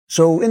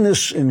So in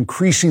this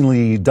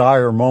increasingly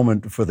dire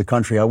moment for the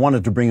country, I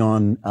wanted to bring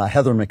on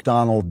Heather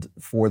McDonald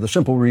for the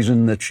simple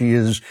reason that she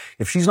is,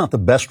 if she's not the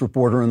best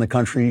reporter in the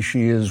country,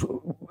 she is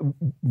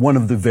one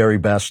of the very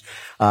best.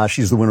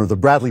 She's the winner of the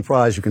Bradley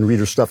Prize. You can read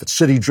her stuff at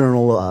City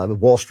Journal, the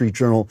Wall Street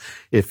Journal.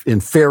 If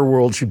in Fair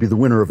World, she'd be the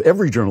winner of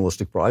every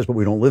journalistic prize, but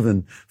we don't live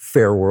in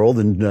Fair World.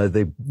 And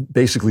they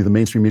basically, the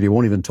mainstream media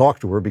won't even talk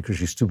to her because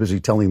she's too busy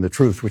telling the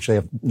truth, which they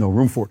have no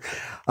room for.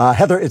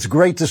 Heather, it's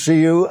great to see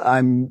you.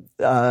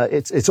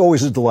 It's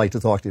always a delight to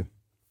talk to you.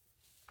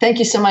 Thank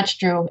you so much,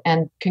 Drew,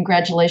 and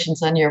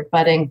congratulations on your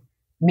budding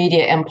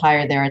media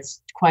empire there.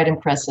 It's quite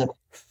impressive.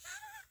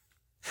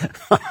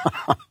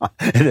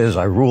 It is.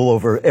 I rule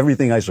over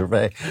everything I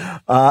survey.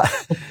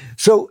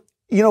 So,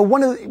 you know,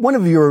 one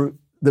of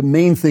the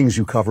main things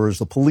you cover is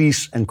the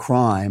police and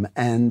crime.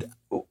 And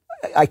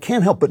I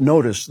can't help but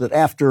notice that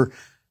after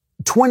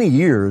 20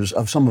 years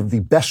of some of the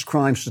best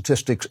crime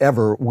statistics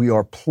ever, we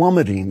are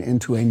plummeting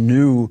into a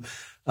new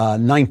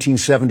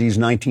 1970s,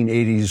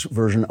 1980s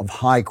version of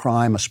high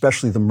crime,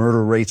 especially the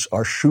murder rates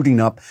are shooting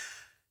up.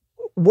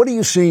 What are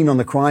you seeing on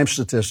the crime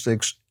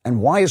statistics,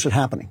 and why is it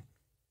happening?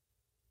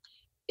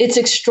 It's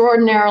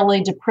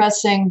extraordinarily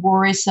depressing,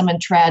 worrisome, and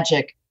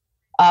tragic.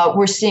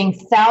 We're seeing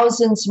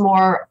thousands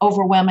more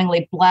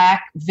overwhelmingly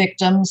Black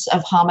victims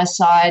of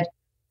homicide.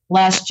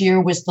 Last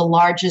year was the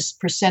largest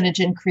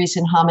percentage increase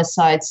in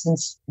homicide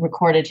since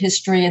recorded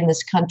history in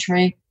this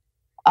country.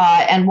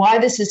 And why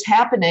this is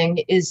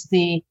happening is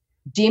the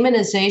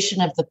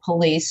demonization of the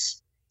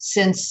police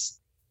since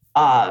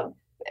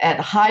at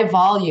high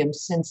volume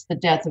since the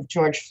death of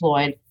George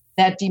Floyd.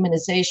 That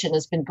demonization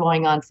has been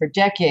going on for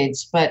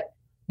decades, but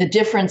the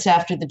difference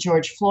after the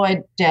George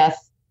Floyd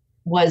death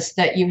was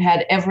that you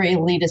had every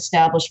elite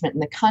establishment in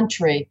the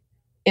country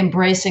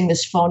embracing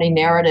this phony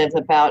narrative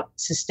about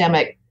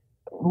systemic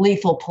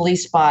lethal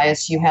police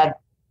bias. You had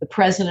the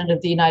president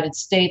of the United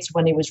States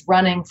when he was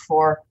running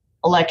for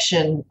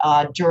election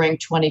during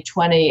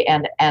 2020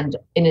 and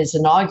in his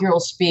inaugural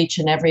speech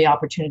and every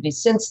opportunity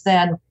since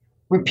then,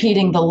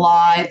 repeating the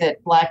lie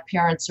that Black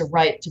parents are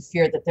right to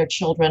fear that their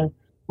children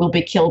will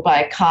be killed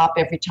by a cop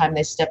every time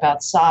they step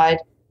outside.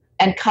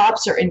 And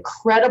cops are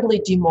incredibly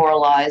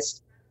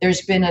demoralized.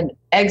 There's been an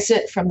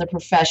exit from the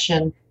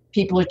profession.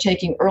 People are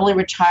taking early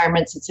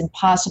retirements. It's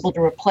impossible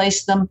to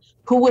replace them.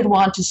 Who would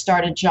want to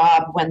start a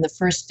job when the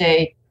first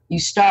day you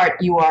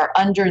start, you are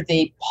under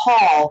the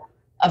pall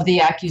of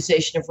the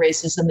accusation of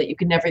racism that you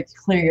can never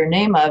clear your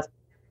name of?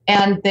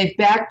 And they've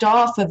backed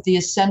off of the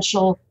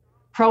essential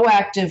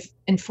proactive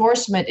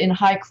enforcement in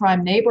high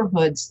crime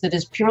neighborhoods that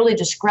is purely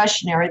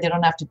discretionary. They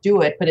don't have to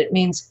do it, but it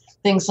means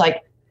things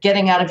like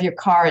getting out of your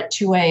car at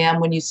 2 a.m.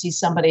 when you see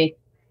somebody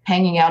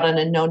hanging out on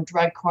a known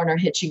drug corner,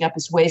 hitching up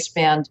his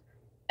waistband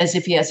as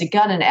if he has a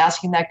gun and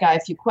asking that guy a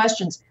few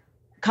questions.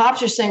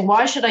 Cops are saying,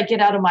 why should I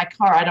get out of my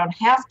car? I don't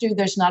have to.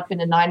 There's not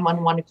been a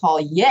 911 call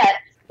yet.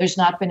 There's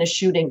not been a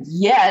shooting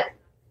yet.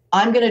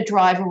 I'm going to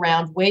drive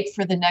around, wait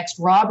for the next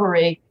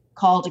robbery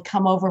call to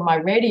come over my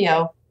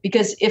radio,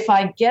 because if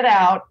I get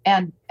out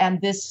and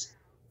this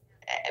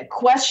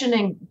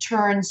questioning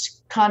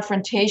turns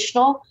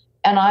confrontational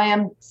and I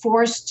am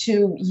forced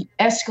to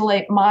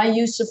escalate my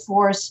use of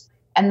force,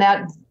 and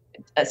that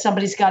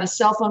somebody's got a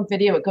cell phone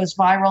video, it goes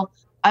viral,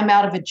 I'm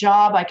out of a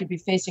job, I could be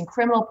facing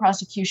criminal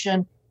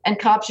prosecution, and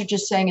cops are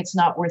just saying it's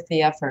not worth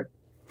the effort.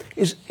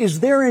 Is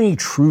there any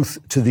truth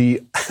to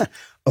the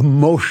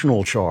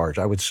emotional charge,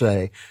 I would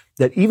say,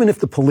 that even if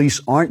the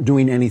police aren't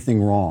doing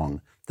anything wrong,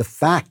 the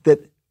fact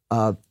that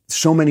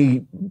so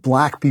many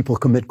Black people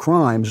commit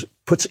crimes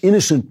puts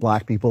innocent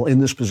Black people in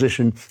this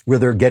position where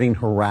they're getting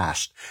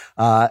harassed?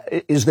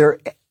 Is there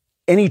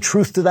any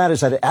truth to that?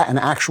 Is that an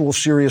actual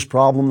serious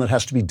problem that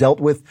has to be dealt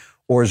with,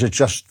 or is it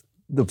just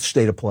the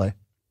state of play?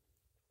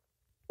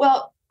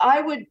 Well,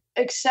 I would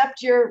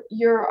accept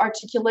your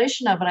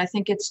articulation of it. I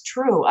think it's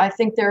true. I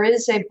think there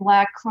is a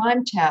Black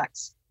crime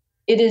tax.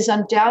 It is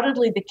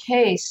undoubtedly the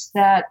case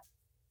that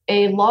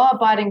a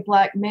law-abiding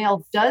Black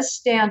male does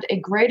stand a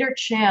greater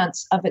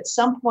chance of at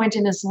some point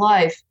in his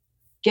life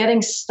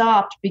getting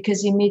stopped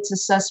because he meets a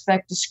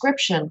suspect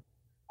description.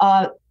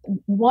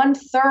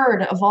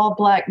 1/3 of all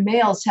Black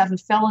males have a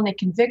felony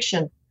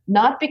conviction,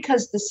 not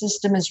because the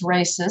system is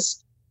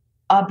racist,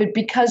 but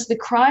because the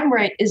crime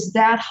rate is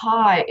that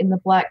high in the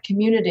Black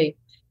community.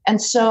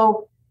 And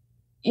so,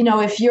 you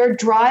know, if you're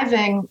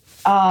driving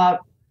a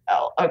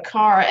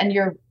car and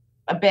you're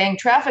obeying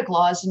traffic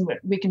laws, and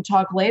we can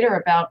talk later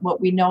about what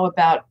we know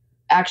about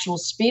actual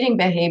speeding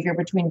behavior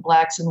between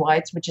Blacks and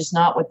whites, which is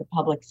not what the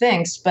public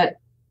thinks, but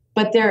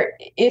there,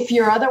 if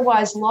you're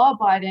otherwise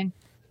law-abiding,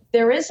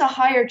 there is a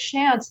higher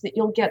chance that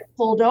you'll get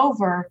pulled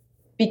over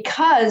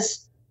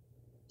because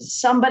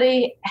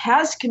somebody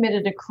has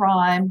committed a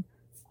crime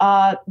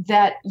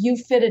that you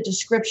fit a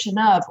description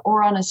of,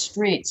 or on a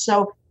street.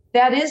 So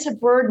that is a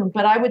burden,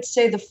 but I would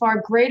say the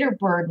far greater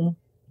burden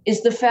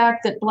is the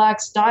fact that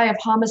Blacks die of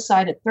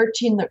homicide at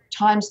 13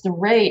 times the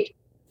rate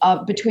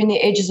between the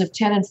ages of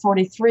 10 and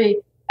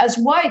 43 as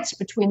whites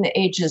between the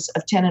ages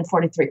of 10 and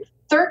 43.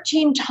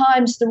 13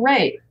 times the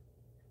rate.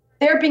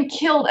 They're being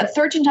killed at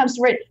 13 times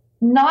the rate,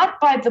 not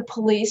by the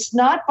police,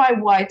 not by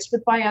whites,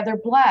 but by other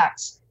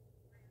blacks.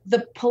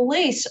 The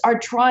police are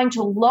trying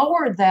to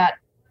lower that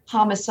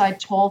homicide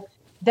toll.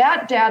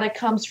 That data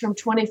comes from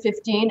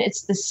 2015.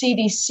 It's the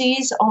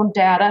CDC's own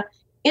data.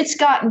 It's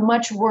gotten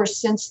much worse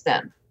since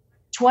then.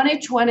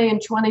 2020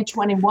 and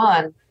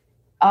 2021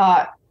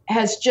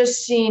 has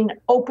just seen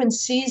open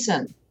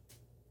season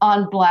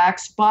on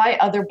blacks by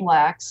other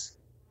blacks.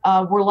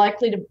 We're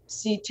likely to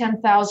see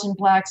 10,000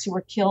 blacks who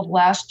were killed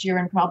last year,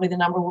 and probably the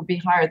number will be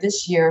higher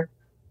this year.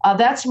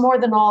 That's more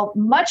than all,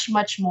 much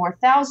more,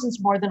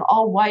 thousands more than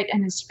all white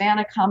and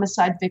Hispanic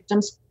homicide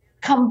victims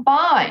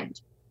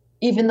combined,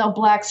 even though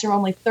blacks are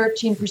only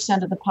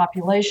 13% of the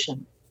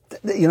population.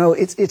 You know,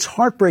 it's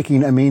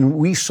heartbreaking. I mean,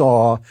 we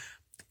saw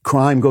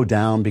crime go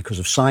down because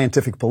of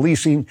scientific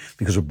policing,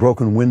 because of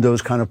broken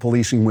windows kind of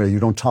policing where you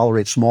don't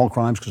tolerate small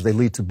crimes because they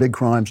lead to big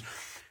crimes.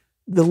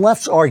 The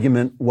left's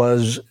argument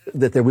was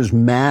that there was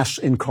mass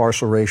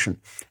incarceration.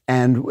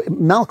 And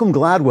Malcolm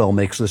Gladwell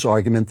makes this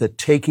argument that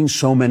taking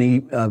so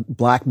many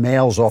black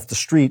males off the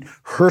street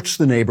hurts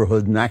the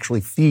neighborhood and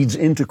actually feeds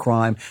into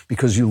crime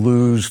because you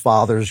lose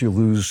fathers, you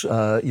lose,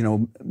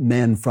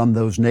 men from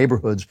those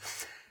neighborhoods.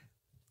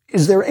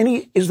 Is there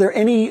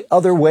any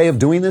other way of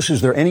doing this?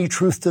 Is there any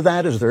truth to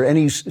that? Is there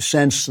any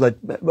sense that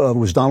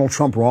was Donald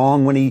Trump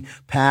wrong when he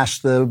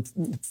passed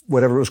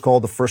whatever it was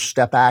called, the First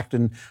Step Act,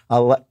 and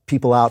let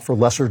people out for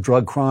lesser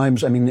drug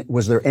crimes? I mean,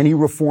 was there any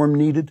reform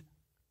needed?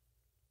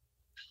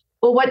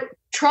 Well, what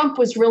Trump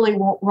was really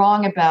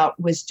wrong about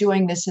was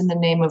doing this in the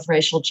name of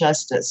racial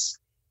justice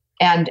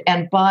and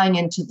buying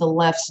into the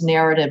left's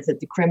narrative that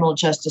the criminal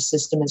justice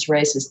system is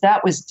racist.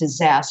 That was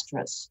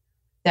disastrous.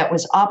 That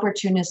was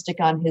opportunistic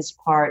on his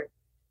part.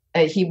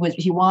 He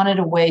wanted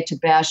a way to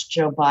bash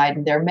Joe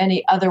Biden. There are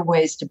many other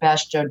ways to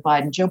bash Joe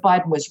Biden. Joe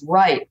Biden was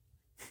right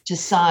to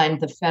sign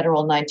the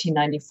federal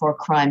 1994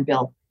 crime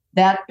bill.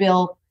 That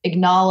bill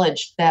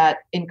acknowledged that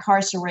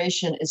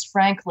incarceration is,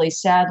 frankly,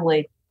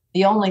 sadly,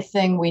 the only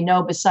thing we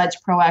know besides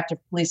proactive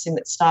policing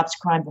that stops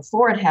crime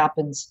before it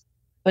happens.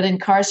 But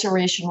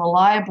incarceration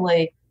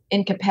reliably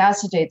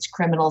incapacitates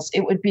criminals.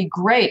 It would be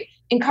great.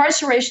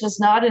 Incarceration is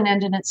not an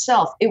end in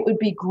itself. It would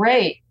be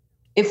great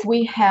if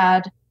we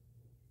had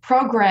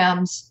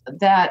programs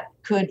that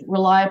could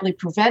reliably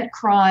prevent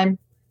crime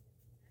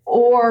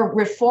or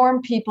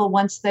reform people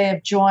once they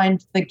have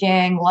joined the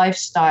gang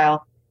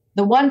lifestyle.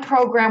 The one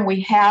program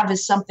we have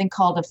is something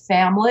called a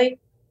family.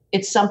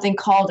 It's something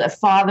called a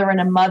father and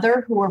a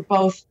mother who are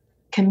both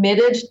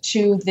committed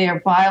to their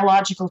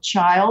biological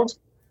child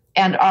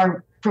and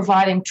are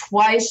providing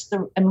twice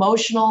the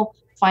emotional,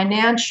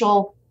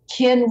 financial,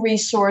 kin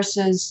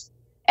resources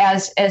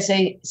as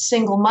a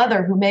single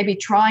mother who may be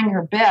trying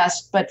her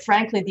best. But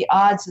frankly, the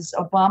odds, as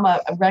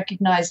Obama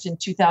recognized in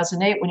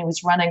 2008 when he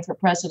was running for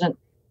president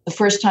the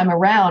first time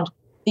around,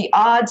 the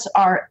odds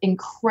are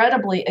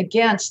incredibly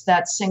against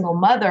that single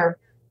mother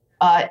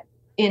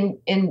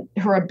in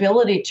her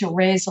ability to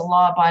raise a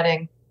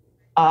law-abiding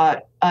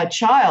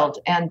child,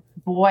 and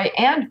boy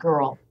and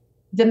girl.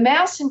 The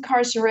mass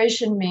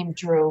incarceration meme,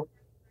 Drew,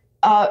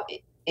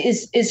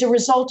 is a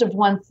result of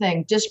one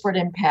thing: disparate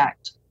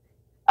impact.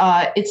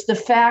 It's the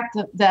fact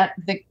that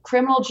the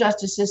criminal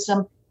justice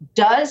system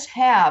does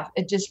have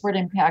a disparate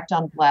impact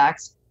on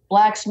blacks.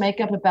 Blacks make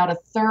up about a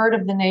third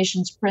of the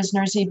nation's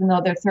prisoners, even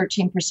though they're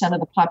 13% of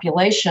the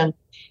population.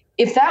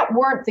 If that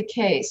weren't the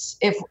case,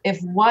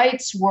 if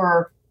whites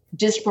were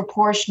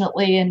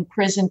disproportionately in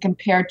prison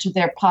compared to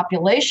their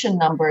population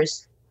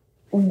numbers,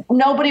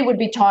 nobody would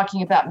be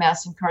talking about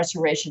mass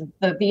incarceration.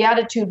 The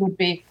attitude would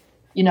be,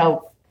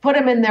 put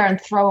them in there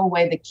and throw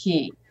away the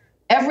key.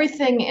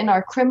 Everything in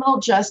our criminal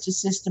justice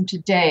system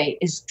today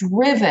is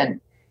driven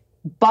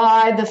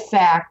by the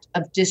fact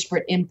of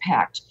disparate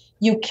impact.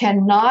 You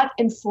cannot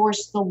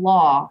enforce the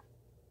law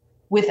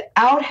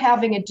without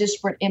having a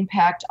disparate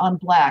impact on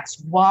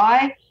blacks.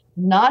 Why?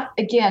 Not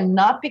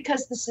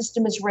because the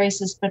system is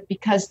racist, but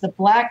because the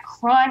black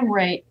crime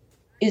rate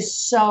is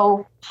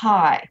so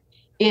high.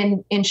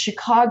 In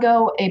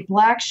Chicago, a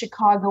black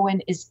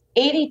Chicagoan is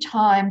 80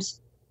 times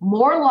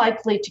more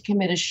likely to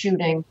commit a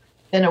shooting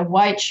than a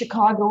white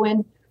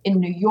Chicagoan. In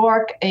New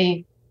York,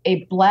 a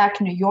black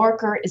New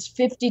Yorker is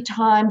 50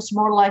 times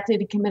more likely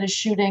to commit a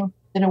shooting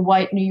than a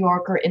white New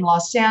Yorker. In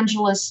Los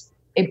Angeles,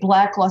 a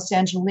black Los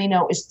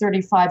Angelino is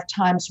 35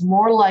 times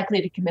more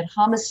likely to commit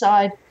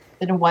homicide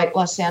than a white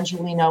Los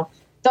Angelino.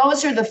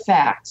 Those are the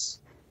facts.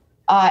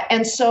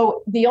 And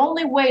so the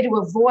only way to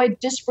avoid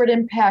disparate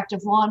impact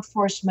of law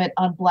enforcement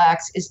on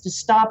blacks is to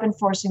stop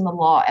enforcing the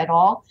law at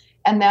all.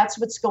 And that's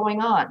what's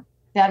going on.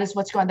 That is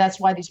what's going on. That's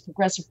why these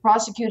progressive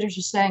prosecutors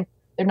are saying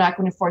they're not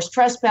going to enforce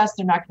trespass.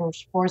 They're not going to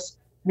enforce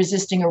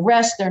resisting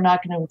arrest. They're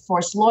not going to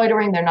enforce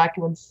loitering. They're not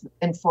going to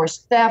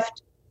enforce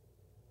theft.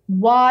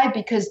 Why?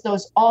 Because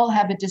those all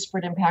have a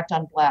disparate impact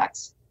on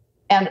blacks.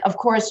 And of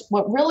course,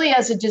 what really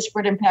has a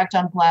disparate impact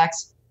on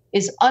blacks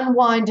is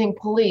unwinding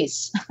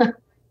police. Let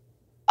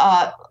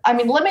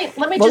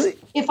me just,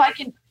 if I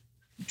can,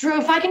 Drew,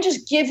 if I can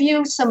just give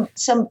you some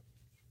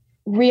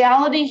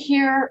reality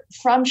here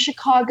from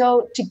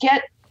Chicago to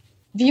get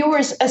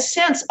viewers a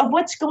sense of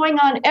what's going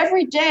on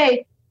every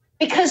day,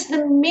 because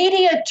the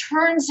media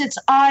turns its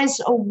eyes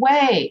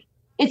away.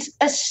 It's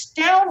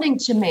astounding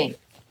to me.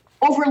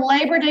 Over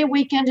Labor Day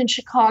weekend in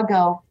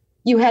Chicago,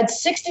 you had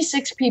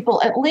 66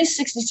 people, at least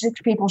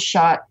 66 people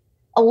shot.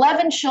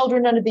 11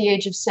 children under the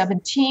age of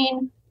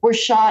 17 were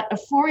shot. A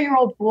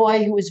 4-year-old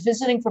boy who was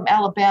visiting from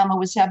Alabama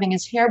was having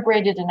his hair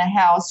braided in a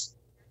house.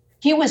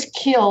 He was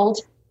killed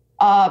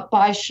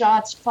by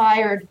shots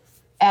fired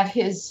at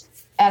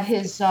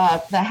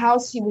the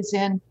house he was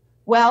in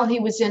while he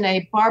was in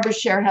a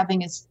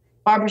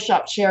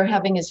barbershop chair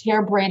having his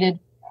hair braided.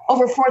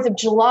 Over 4th of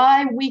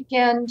July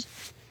weekend,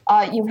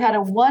 you had a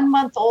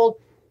 1-month-old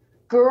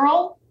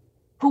girl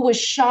who was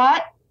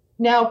shot,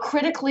 now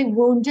critically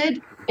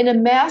wounded in a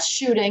mass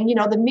shooting. You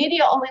know, the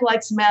media only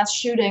likes mass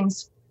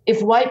shootings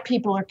if white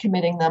people are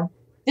committing them.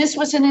 This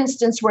was an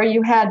instance where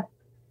you had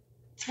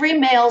 3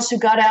 males who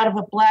got out of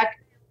a black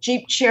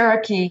Jeep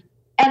Cherokee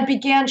and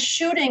began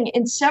shooting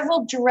in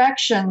several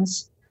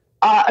directions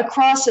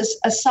across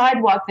a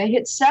sidewalk. They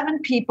hit 7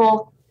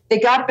 people. They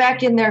got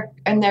back in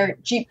their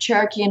Jeep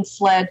Cherokee and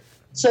fled.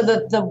 So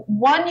the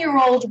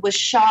 1-year-old was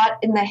shot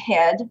in the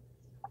head.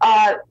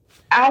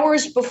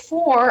 Hours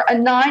before, a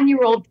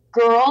 9-year-old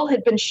girl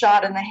had been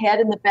shot in the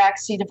head in the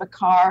backseat of a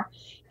car.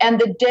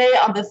 And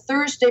on the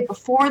Thursday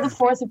before the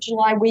 4th of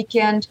July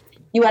weekend,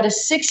 you had a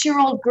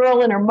 6-year-old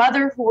girl and her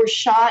mother who were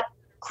shot,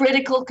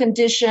 critical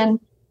condition.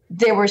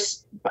 There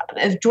was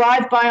a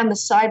drive-by on the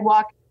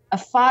sidewalk. A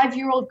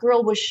 5-year-old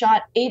girl was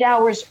shot 8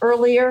 hours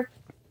earlier.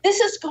 This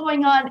is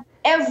going on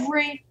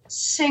every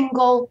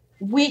single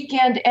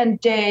weekend and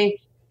day,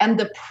 and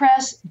the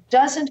press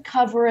doesn't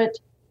cover it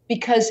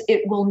because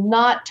it will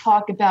not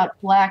talk about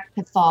Black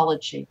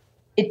pathology.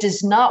 It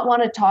does not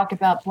want to talk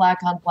about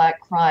Black-on-Black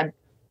crime.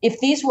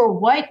 If these were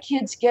white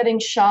kids getting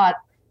shot,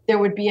 there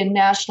would be a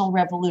national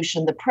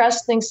revolution. The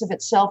press thinks of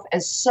itself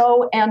as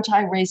so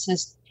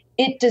anti-racist.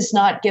 It does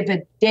not give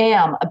a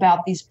damn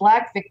about these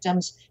Black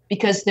victims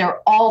because they're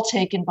all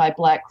taken by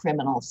Black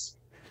criminals.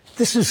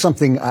 This is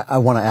something I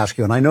want to ask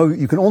you, and I know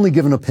you can only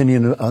give an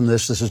opinion on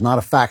this. This is not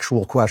a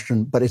factual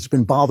question, but it's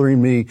been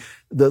bothering me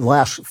the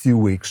last few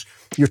weeks.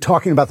 You're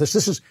talking about this.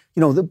 This is,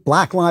 the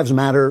Black Lives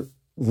Matter,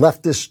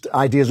 leftist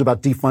ideas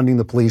about defunding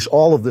the police.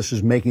 All of this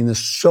is making this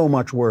so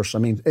much worse. I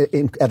mean,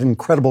 at an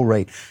incredible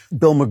rate.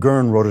 Bill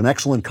McGurn wrote an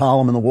excellent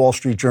column in the Wall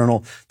Street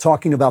Journal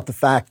talking about the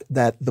fact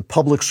that the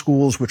public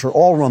schools, which are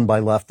all run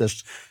by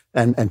leftists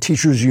and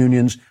teachers'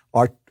 unions,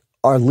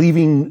 are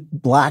leaving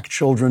Black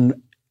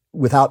children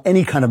without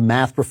any kind of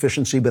math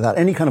proficiency, without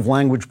any kind of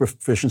language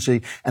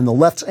proficiency. And the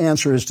left's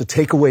answer is to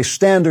take away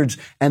standards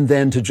and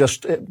then to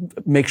just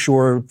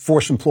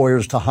force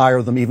employers to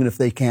hire them even if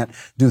they can't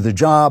do the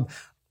job.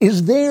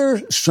 Is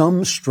there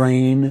some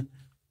strain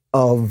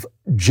of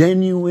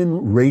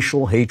genuine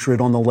racial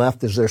hatred on the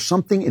left? Is there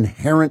something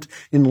inherent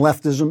in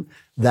leftism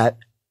that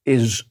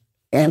is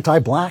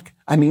anti-Black?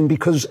 I mean,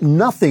 because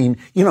nothing,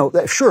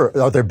 sure,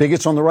 are there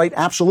bigots on the right?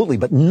 Absolutely.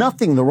 But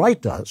nothing the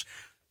right does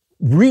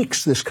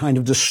wreaks this kind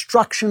of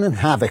destruction and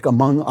havoc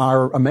among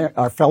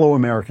our fellow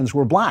Americans who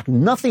are Black.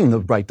 Nothing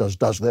the right does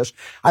this.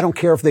 I don't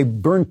care if they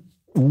burn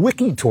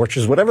wiki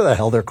torches, whatever the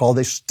hell they're called.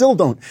 They still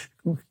don't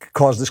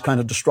cause this kind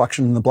of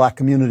destruction in the Black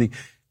community.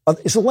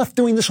 Is the left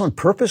doing this on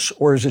purpose,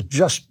 or is it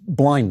just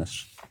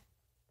blindness?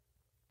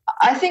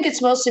 I think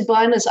it's mostly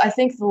blindness. I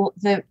think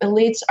the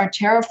elites are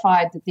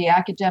terrified that the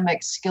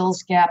academic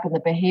skills gap and the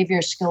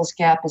behavior skills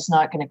gap is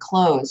not going to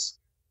close.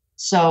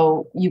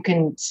 So you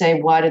can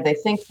say, why do they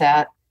think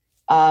that?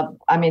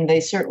 They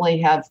certainly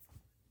have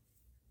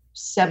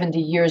 70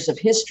 years of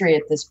history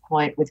at this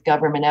point with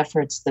government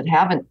efforts that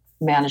haven't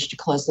managed to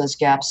close those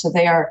gaps. So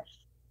they are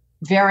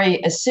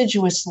very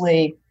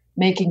assiduously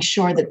making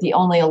sure that the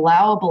only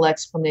allowable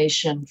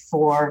explanation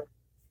for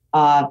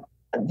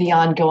the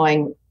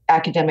ongoing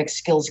academic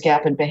skills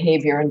gap and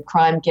behavior and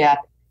crime gap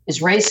is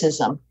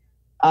racism.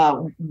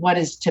 What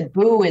is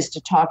taboo is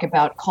to talk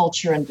about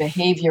culture and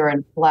behavior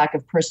and lack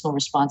of personal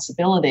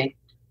responsibility.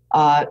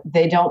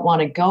 They don't want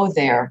to go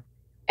there.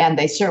 And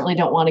they certainly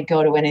don't want to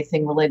go to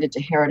anything related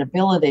to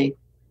heritability.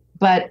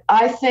 But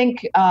I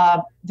think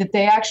that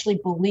they actually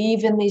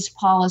believe in these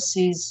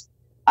policies.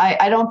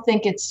 I don't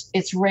think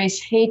it's race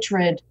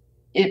hatred.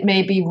 It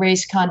may be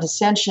race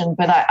condescension,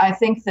 but I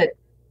think that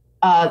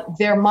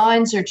their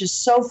minds are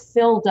just so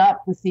filled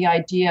up with the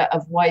idea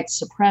of white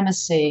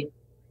supremacy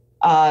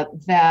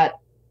that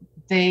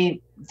they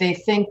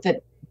think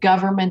that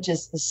government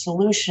is the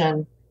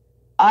solution.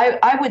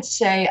 I would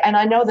say, and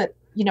I know that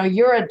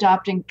you're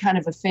adopting kind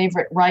of a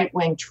favorite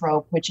right-wing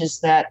trope, which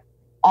is that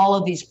all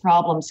of these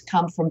problems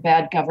come from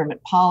bad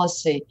government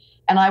policy.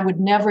 And I would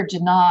never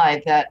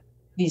deny that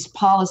these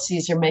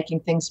policies are making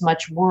things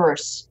much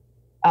worse.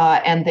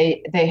 And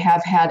they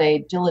have had a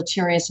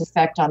deleterious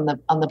effect on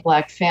the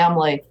Black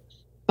family.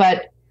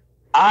 But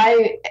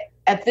I,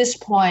 at this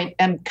point,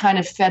 am kind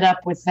of fed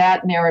up with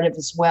that narrative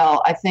as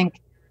well. I think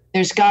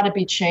there's got to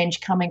be change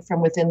coming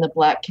from within the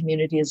Black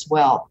community as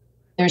well.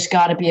 There's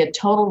got to be a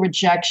total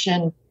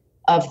rejection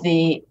of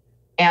the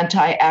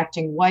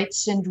anti-acting white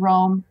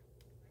syndrome.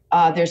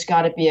 There's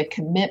got to be a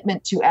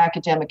commitment to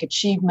academic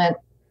achievement.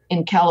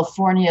 In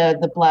California,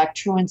 the Black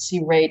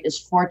truancy rate is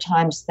 4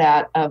 times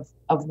that of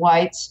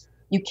whites.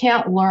 You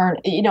can't learn,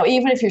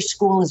 even if your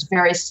school is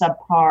very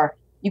subpar,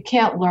 you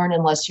can't learn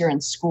unless you're in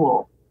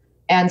school.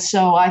 And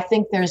so I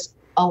think there's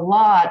a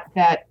lot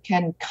that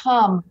can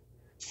come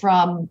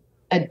from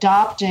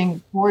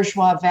adopting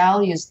bourgeois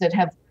values that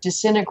have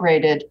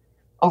disintegrated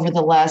over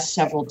the last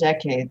several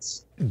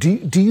decades.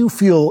 Do you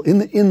feel in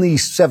the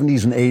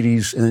 70s and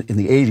 80s, in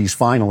the 80s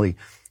finally,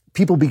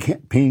 people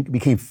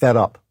became fed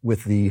up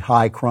with the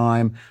high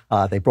crime?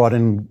 They brought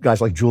in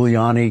guys like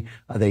Giuliani.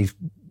 They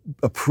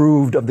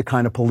approved of the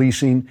kind of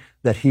policing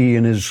that he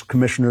and his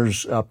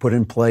commissioners put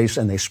in place,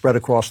 and they spread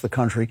across the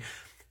country.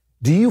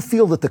 Do you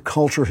feel that the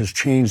culture has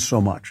changed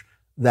so much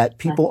that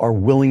people are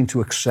willing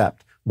to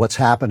accept what's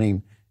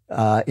happening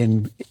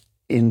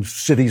in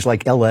cities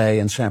like LA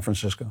and San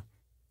Francisco?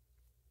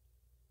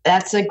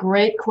 That's a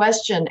great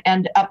question.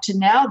 And up to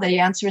now, the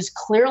answer is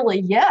clearly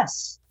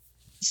yes.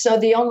 So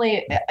the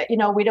only,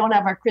 we don't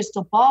have our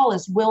crystal ball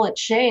is, will it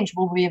change?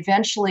 Will we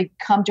eventually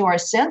come to our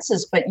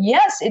senses? But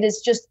yes, it is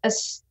just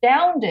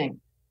astounding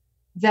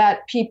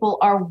that people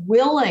are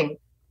willing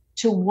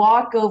to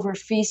walk over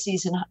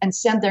feces and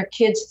send their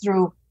kids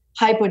through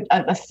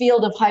a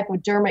field of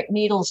hypodermic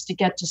needles to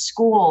get to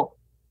school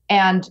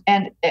and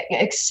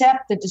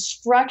accept the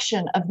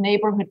destruction of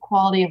neighborhood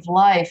quality of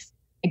life.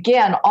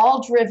 Again,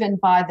 all driven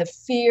by the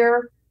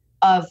fear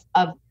of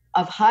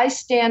high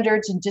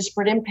standards and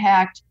disparate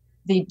impact,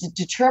 the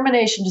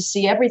determination to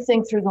see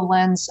everything through the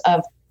lens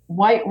of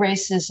white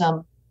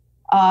racism.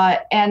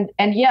 And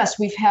yes,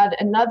 we've had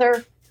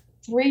another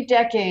 3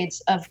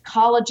 decades of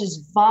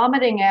colleges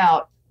vomiting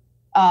out,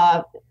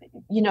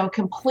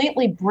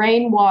 completely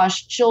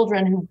brainwashed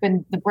children who've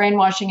been, the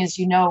brainwashing, as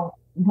you know,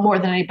 more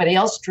than anybody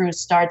else, Drew,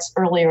 starts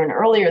earlier and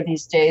earlier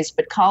these days,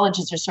 but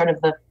colleges are sort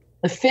of the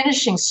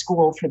finishing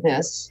school for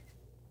this,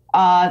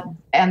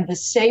 and the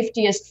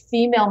safetiest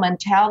female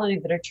mentality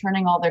that are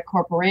turning all their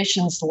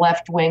corporations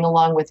left wing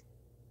along with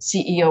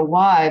CEO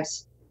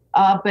wives.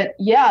 But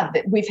yeah,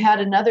 we've had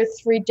another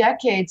 3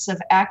 decades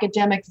of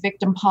academic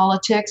victim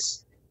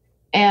politics,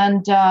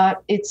 and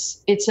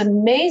it's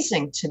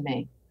amazing to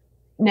me.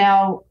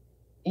 Now,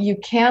 you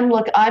can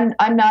look. I'm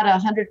not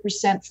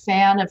 100%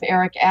 fan of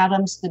Eric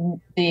Adams,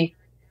 the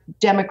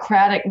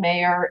Democratic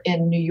mayor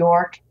in New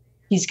York.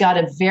 He's got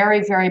a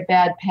very, very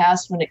bad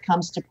past when it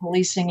comes to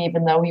policing,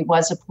 even though he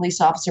was a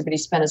police officer, but he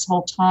spent his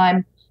whole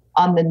time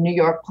on the New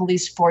York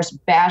police force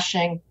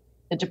bashing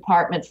the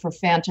department for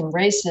phantom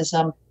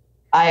racism.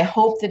 I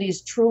hope that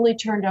he's truly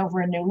turned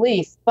over a new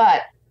leaf.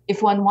 But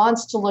if one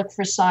wants to look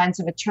for signs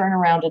of a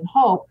turnaround and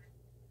hope,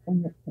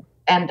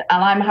 and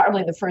I'm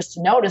hardly the first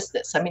to notice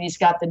this. I mean, he's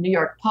got the New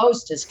York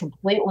Post as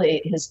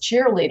completely his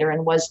cheerleader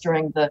and was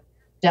during the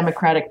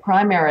Democratic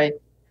primary.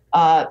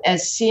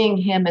 As seeing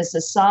him as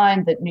a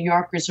sign that New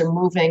Yorkers are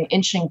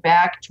inching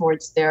back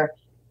towards their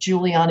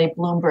Giuliani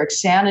Bloomberg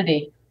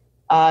sanity.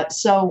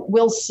 So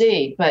we'll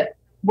see. But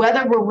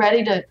whether we're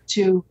ready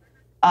to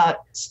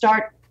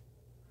start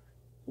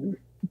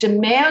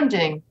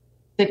demanding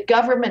that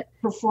government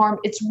perform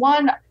its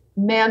one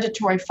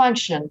mandatory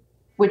function,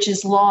 which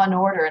is law and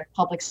order and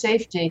public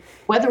safety,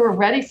 whether we're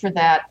ready for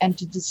that and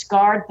to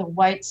discard the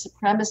white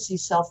supremacy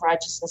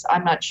self-righteousness,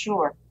 I'm not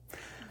sure.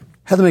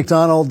 Heather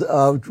McDonald,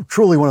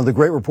 truly one of the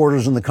great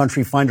reporters in the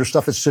country. Find her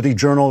stuff at City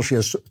Journal. She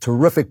has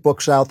terrific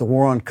books out, The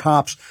War on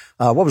Cops.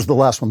 What was the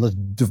last one?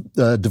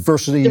 The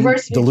Diversity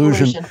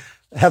Delusion.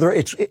 Heather,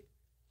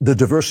 the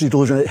Diversity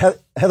Delusion.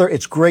 Heather,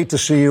 it's great to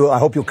see you. I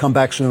hope you'll come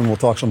back soon. We'll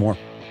talk some more.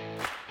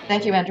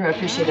 Thank you, Andrew. I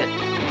appreciate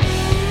it.